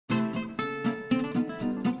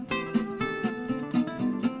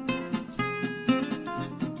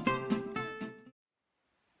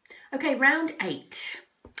Okay, round 8.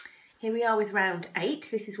 Here we are with round 8.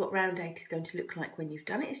 This is what round 8 is going to look like when you've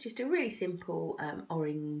done it. It's just a really simple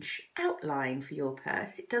orange outline for your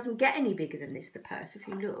purse. It doesn't get any bigger than this, the purse. If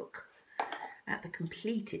you look at the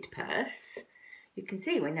completed purse, you can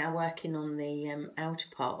see we're now working on the outer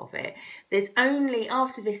part of it. There's only,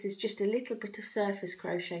 after this, there's just a little bit of surface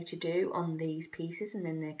crochet to do on these pieces, and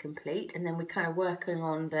then they're complete. And then we're kind of working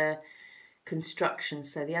on the construction,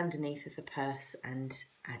 so the underneath of the purse and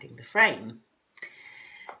adding the frame.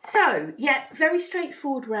 So yeah, very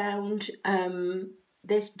straightforward round.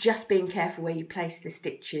 There's just being careful where you place the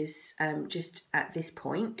stitches just at this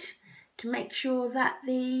point to make sure that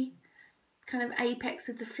the kind of apex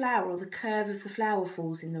of the flower or the curve of the flower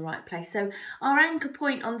falls in the right place. So our anchor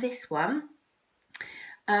point on this one,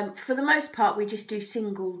 for the most part, we just do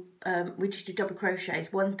double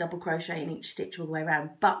crochets, one double crochet in each stitch all the way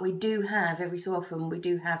around. But we do have, every so often, we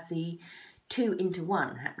do have the 2 into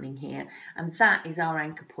 1 happening here, and that is our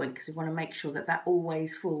anchor point because we want to make sure that that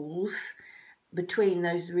always falls between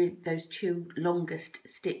those 2 longest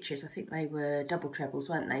stitches. I think they were double trebles,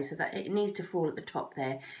 weren't they? So that it needs to fall at the top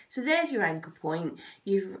there. So there's your anchor point.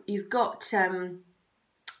 You've got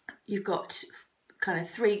kind of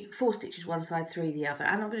 4 stitches one side, 3 the other,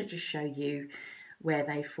 and I'm going to just show you where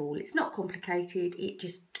they fall. It's not complicated. It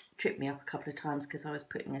just tripped me up a couple of times because I was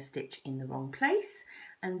putting a stitch in the wrong place,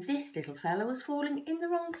 and this little fella was falling in the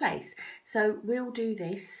wrong place. So we'll do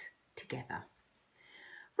this together.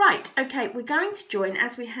 Right, okay, we're going to join,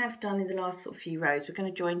 as we have done in the last sort of few rows, we're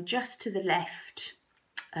going to join just to the left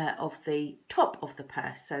of the top of the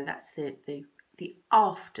purse. So that's the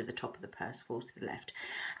after the top of the purse falls to the left.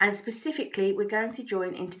 And specifically, we're going to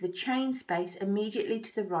join into the chain space immediately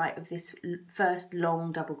to the right of this first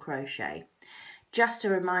long double crochet. Just a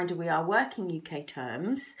reminder, we are working UK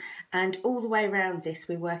terms, and all the way around this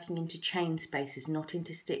we're working into chain spaces, not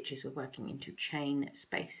into stitches. We're working into chain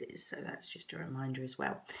spaces, so that's just a reminder as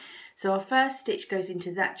well. So our first stitch goes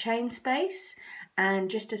into that chain space, and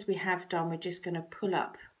just as we have done, we're just going to pull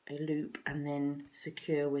up a loop and then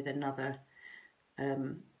secure with another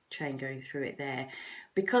chain going through it there.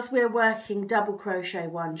 Because we're working double crochet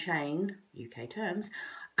 1 chain, UK terms,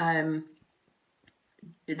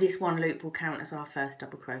 this 1 loop will count as our first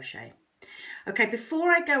double crochet. Okay,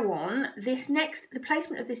 before I go on, the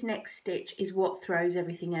placement of this next stitch is what throws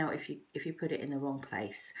everything out if you put it in the wrong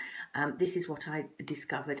place. This is what I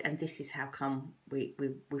discovered, and this is how come we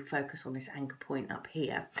focus on this anchor point up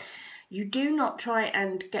here. You do not try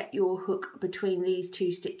and get your hook between these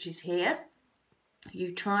 2 stitches here.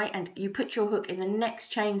 You try and you put your hook in the next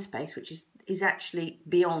chain space, which is actually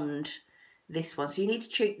beyond this one. So you need to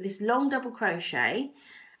treat this long double crochet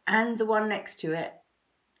and the one next to it,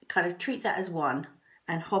 kind of treat that as one,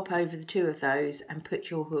 and hop over the 2 of those and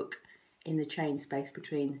put your hook in the chain space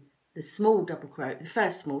between the first small double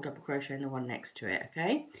crochet and the one next to it.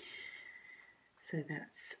 Okay, so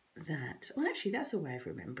that's that. Well, actually that's a way of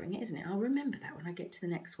remembering it, isn't it? I'll remember that when I get to the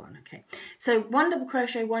next one. Okay, so 1 double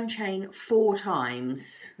crochet, 1 chain 4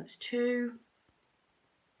 times. That's 2,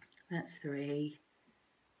 that's 3,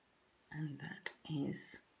 and that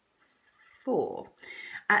is 4.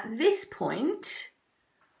 At this point,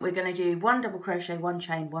 we're going to do 1 double crochet, 1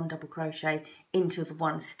 chain, 1 double crochet into the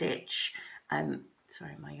 1 stitch.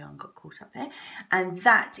 Sorry, my yarn got caught up there. And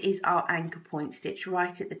that is our anchor point stitch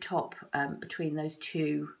right at the top between those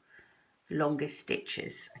 2 longest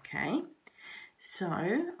stitches. Okay,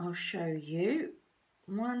 so I'll show you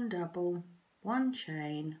 1 double, 1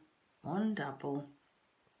 chain, 1 double,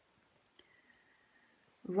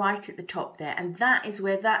 right at the top there, and that is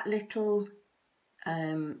where that little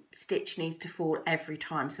stitch needs to fall every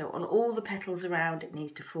time. So on all the petals around, it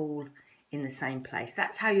needs to fall in the same place.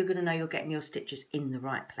 That's how you're going to know you're getting your stitches in the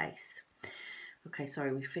right place. Okay,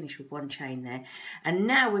 sorry, we finished with 1 chain there, and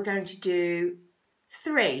now we're going to do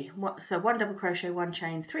 3. So 1 double crochet, 1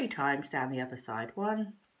 chain 3 times down the other side.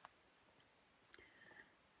 1,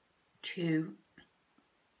 2,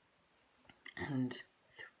 and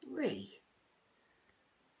 3.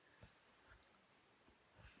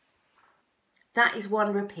 That is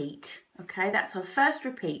 1 repeat. Okay, that's our first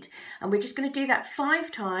repeat, and we're just going to do that 5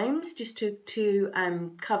 times just to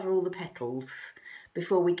cover all the petals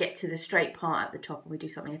before we get to the straight part at the top, and we do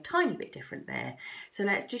something a tiny bit different there. So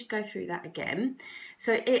let's just go through that again.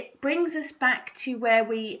 So it brings us back to where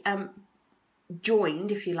we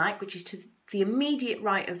joined, if you like, which is to the immediate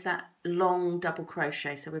right of that long double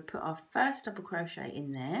crochet. So we put our first double crochet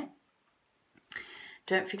in there.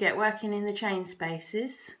 Don't forget working in the chain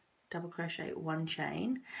spaces. Double crochet, 1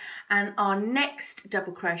 chain, and our next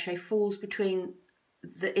double crochet falls in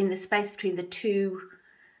the space between the 2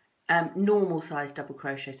 normal size double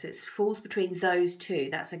crochet, so it falls between those two.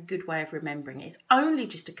 That's a good way of remembering it. It's only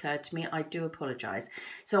just occurred to me, I do apologise.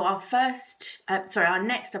 So our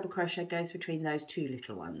next double crochet goes between those two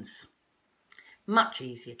little ones. Much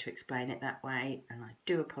easier to explain it that way, and I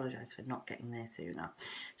do apologise for not getting there sooner.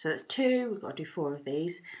 So that's 2, we've got to do 4 of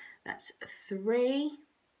these. That's 3,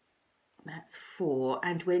 that's 4,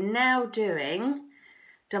 and we're now doing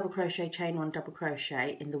double crochet, chain 1, double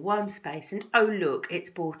crochet in the one space, and oh look, it's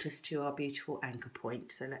brought us to our beautiful anchor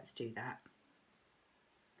point, so let's do that.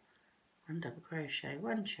 1 double crochet,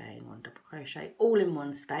 1 chain, 1 double crochet, all in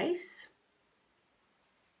one space.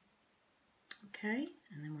 Okay,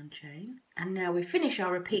 and then 1 chain, and now we finish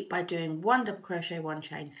our repeat by doing 1 double crochet, 1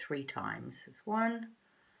 chain 3 times. That's 1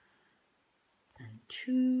 and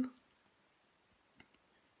 2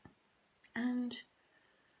 and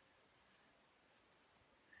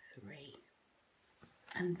 3,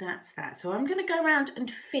 and that's that. So I'm going to go around and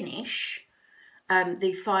finish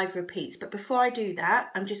the 5 repeats, but before I do that,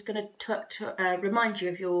 I'm just going to remind you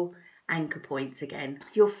of your anchor points again.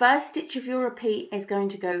 Your first stitch of your repeat is going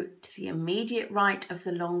to go to the immediate right of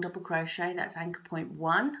the long double crochet, that's anchor point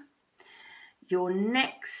 1. Your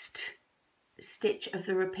next stitch of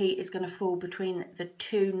the repeat is going to fall between the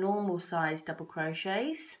 2 normal size double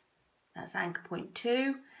crochets, that's anchor point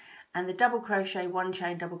 2, and the double crochet, 1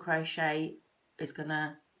 chain double crochet is going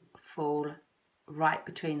to fall right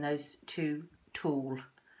between those 2 tall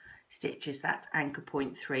stitches, that's anchor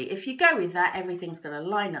point 3. If you go with that, everything's going to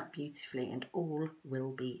line up beautifully and all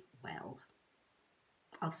will be well.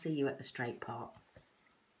 I'll see you at the straight part.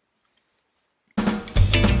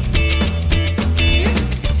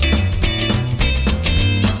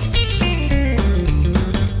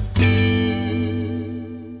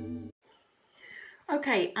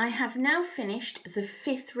 Okay, I have now finished the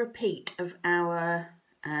 5th repeat of our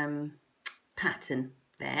pattern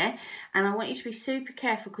there, and I want you to be super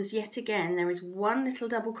careful because yet again there is 1 little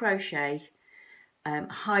double crochet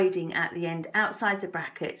hiding at the end outside the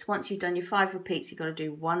brackets. Once you've done your 5 repeats, you've got to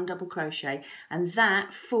do 1 double crochet, and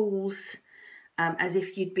that falls as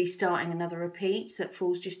if you'd be starting another repeat, so it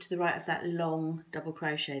falls just to the right of that long double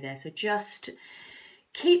crochet there. So just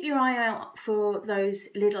keep your eye out for those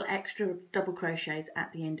little extra double crochets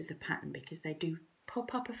at the end of the pattern because they do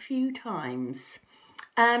pop up a few times.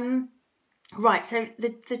 Right, so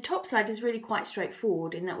the top side is really quite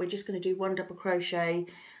straightforward in that we're just going to do 1 double crochet,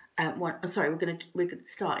 we're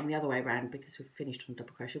starting the other way around because we've finished on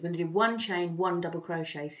double crochet. We're going to do 1 chain, 1 double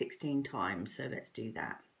crochet 16 times, so let's do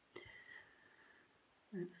that.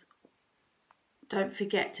 Don't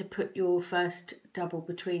forget to put your first double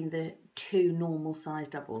between the 2 normal size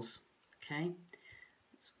doubles, okay?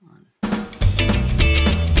 That's 1.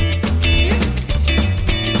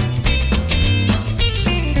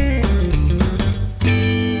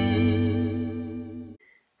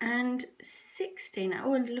 And 16,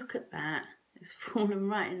 oh, and look at that. It's fallen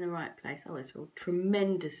right in the right place. I always feel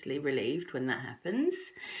tremendously relieved when that happens.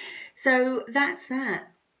 So that's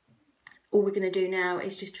that. All we're going to do now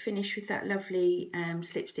is just finish with that lovely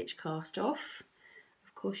slip stitch cast off.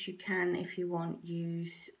 Of course you can, if you want,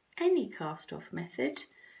 use any cast off method.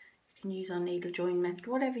 You can use our needle join method,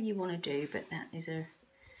 whatever you want to do, but that is a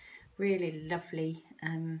really lovely,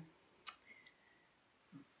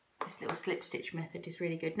 this little slip stitch method is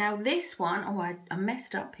really good. Now this one, oh, I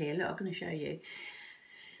messed up here, look, I'm going to show you.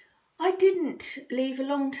 I didn't leave a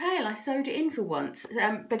long tail, I sewed it in for once,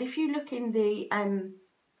 but if you look in the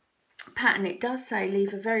pattern, it does say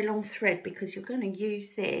leave a very long thread because you're going to use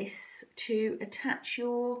this to attach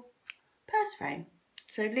your purse frame.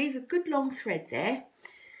 So leave a good long thread there,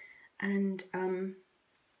 and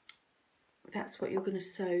that's what you're going to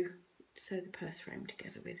sew the purse frame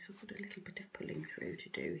together with. So I've got a little bit of pulling through to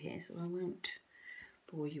do here, so I won't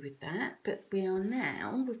bore you with that. But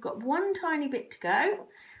we've got 1 tiny bit to go,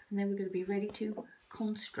 and then we're going to be ready to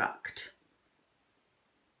construct.